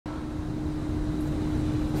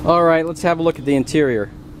All right, let's have a look at the interior.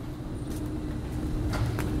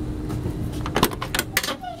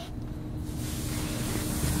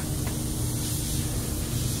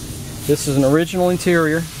 This is an original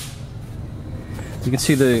interior. You can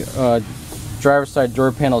see the driver's side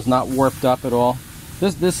door panel is not warped up at all.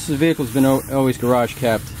 This vehicle's been always garage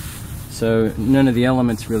kept, so none of the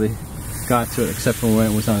elements really got to it except for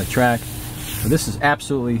when it was on the track. But this is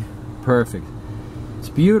absolutely perfect. It's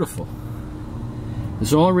beautiful.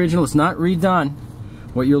 It's all original. It's not redone.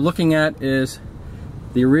 What you're looking at is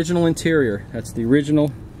the original interior. That's the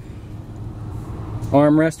original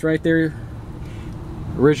armrest right there.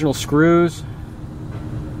 Original screws.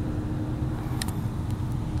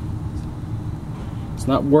 It's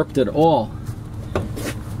not warped at all.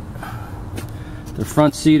 The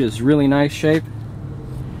front seat is really nice shape.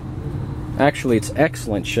 Actually, it's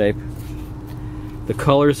excellent shape. The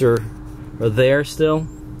colors are there still.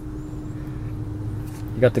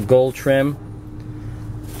 You got the gold trim.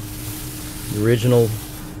 The original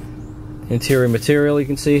interior material you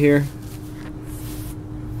can see here.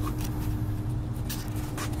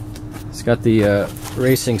 It's got the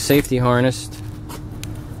racing safety harness.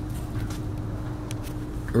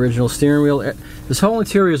 Original steering wheel. This whole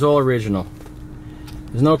interior is all original.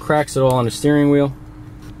 There's no cracks at all on the steering wheel.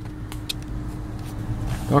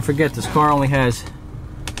 Don't forget, this car only has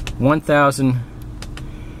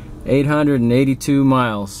 1,882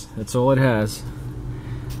 miles. That's all it has.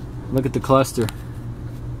 Look at the cluster.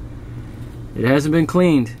 It hasn't been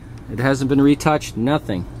cleaned. It hasn't been retouched.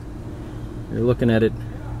 Nothing. You're looking at it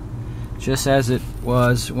just as it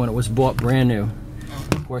was when it was bought brand new.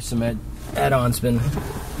 Of course, some add-ons been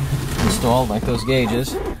installed, like those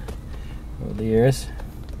gauges over the years.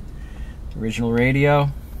 Original radio.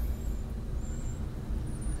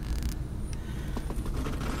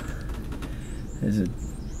 There's a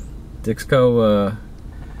Dixco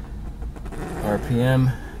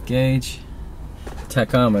RPM gauge,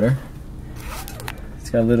 tachometer. It's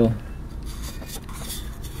got a little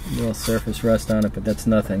surface rust on it, but that's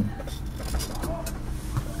nothing.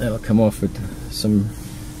 That'll come off with some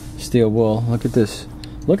steel wool. Look at this.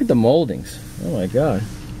 Look at the moldings. Oh my God.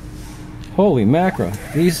 Holy mackerel.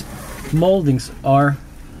 These moldings are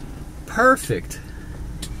perfect.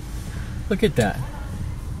 Look at that.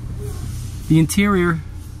 The interior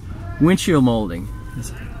windshield molding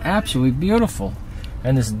is absolutely beautiful.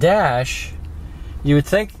 And this dash, you would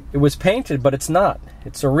think it was painted, but it's not.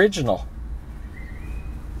 It's original.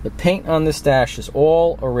 The paint on this dash is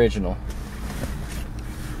all original.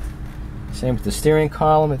 Same with the steering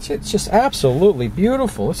column. It's just absolutely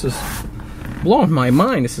beautiful. This is blowing my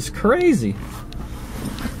mind. This is crazy.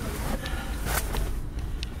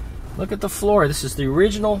 Look at the floor. This is the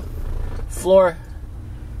original floor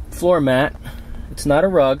mat. It's not a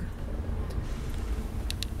rug.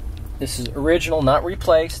 This is original, not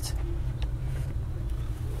replaced.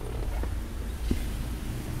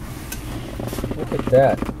 Look at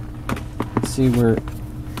that. Let's see where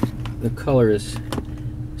the color is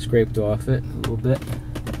scraped off it a little bit,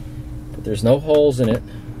 but there's no holes in it.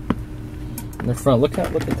 In the front, look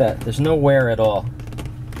at that. There's no wear at all.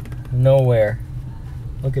 No wear.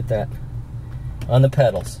 Look at that on the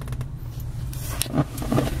pedals. You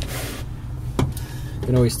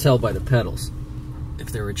can always tell by the pedals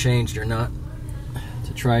if they were changed or not,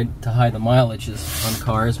 to try to hide the mileages on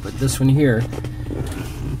cars. But this one here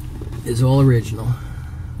is all original.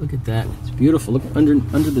 Look at that. It's beautiful. Look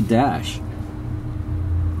under the dash.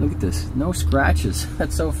 Look at this. No scratches.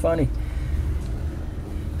 That's so funny.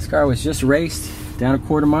 This car was just raced down a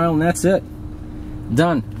quarter mile and that's it.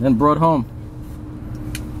 Done. Then brought home.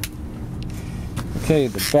 Okay,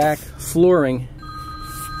 the back flooring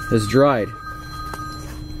is dried.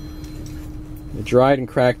 It dried and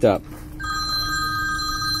cracked up.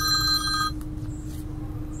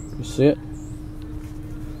 You see it?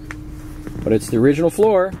 But it's the original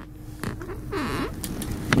floor.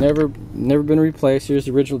 Never been replaced. Here's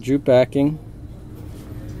the original jute backing.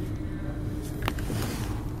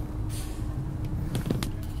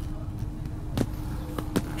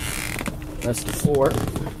 That's the floor.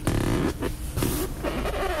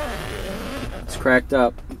 It's cracked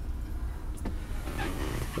up.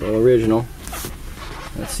 All original.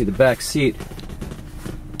 Let's see the back seat.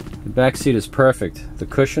 The back seat is perfect. The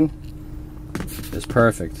cushion is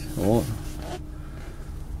perfect. Oh.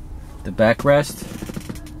 The backrest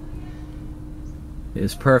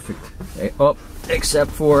is perfect. Oh,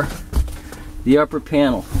 except for the upper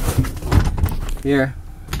panel. Here.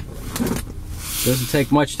 Doesn't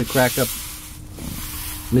take much to crack up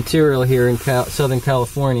material here in Southern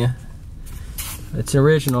California. It's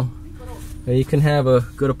original. You can have a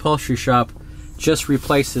good upholstery shop just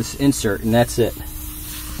replace this insert and that's it,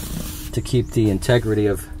 to keep the integrity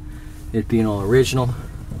of it being all original.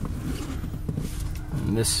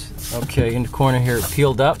 And this, okay, in the corner here it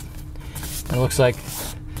peeled up. It looks like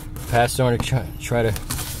passed on to try to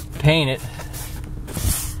paint it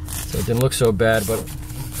so it didn't look so bad, but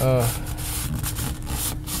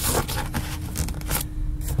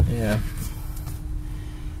yeah,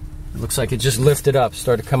 it looks like it just lifted up,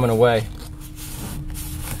 started coming away.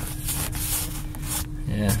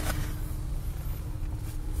 Yeah.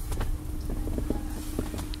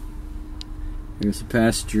 Here's the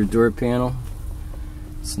passenger door panel.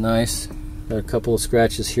 It's nice. Got a couple of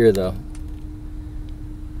scratches here though.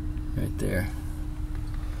 Right there.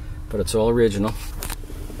 But it's all original.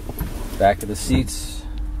 Back of the seats.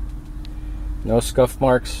 No scuff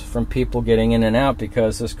marks from people getting in and out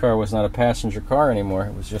because this car was not a passenger car anymore.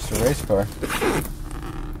 It was just a race car.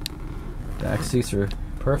 Back seats are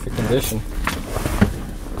perfect condition.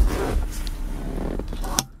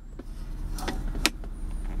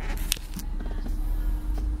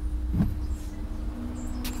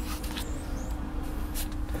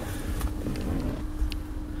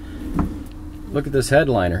 Look at this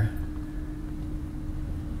headliner.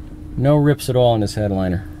 No rips at all in this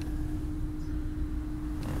headliner.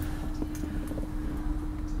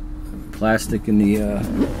 Plastic in the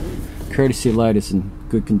courtesy light is in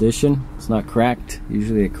good condition. It's not cracked.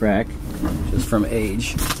 Usually a crack, just from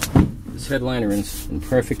age. This headliner is in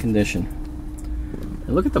perfect condition.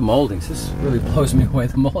 And look at the moldings. This really blows me away.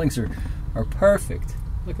 The moldings are perfect.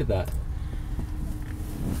 Look at that.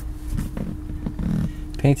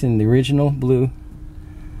 Painted in the original blue.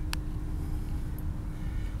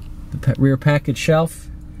 The rear package shelf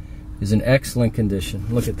is in excellent condition.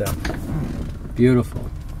 Look at that.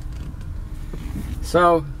 Beautiful.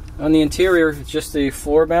 So, on the interior, it's just the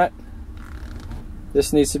floor mat.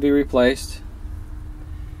 This needs to be replaced.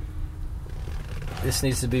 This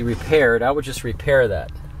needs to be repaired. I would just repair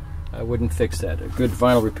that. I wouldn't fix that. A good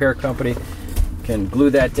vinyl repair company can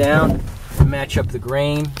glue that down, match up the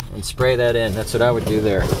grain, and spray that in. That's what I would do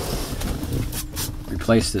there.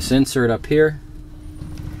 Replace this insert up here.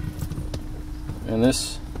 And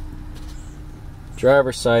this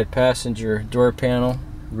driver's side passenger door panel,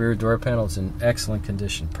 rear door panel is in excellent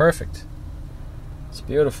condition. Perfect. It's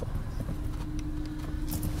beautiful.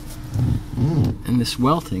 And this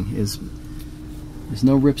welting is, there's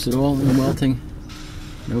no rips at all in the welting.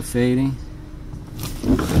 No fading.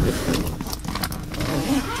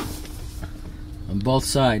 On both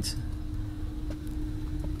sides,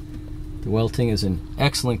 the welting is in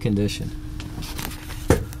excellent condition.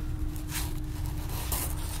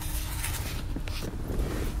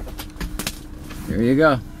 There you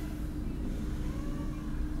go.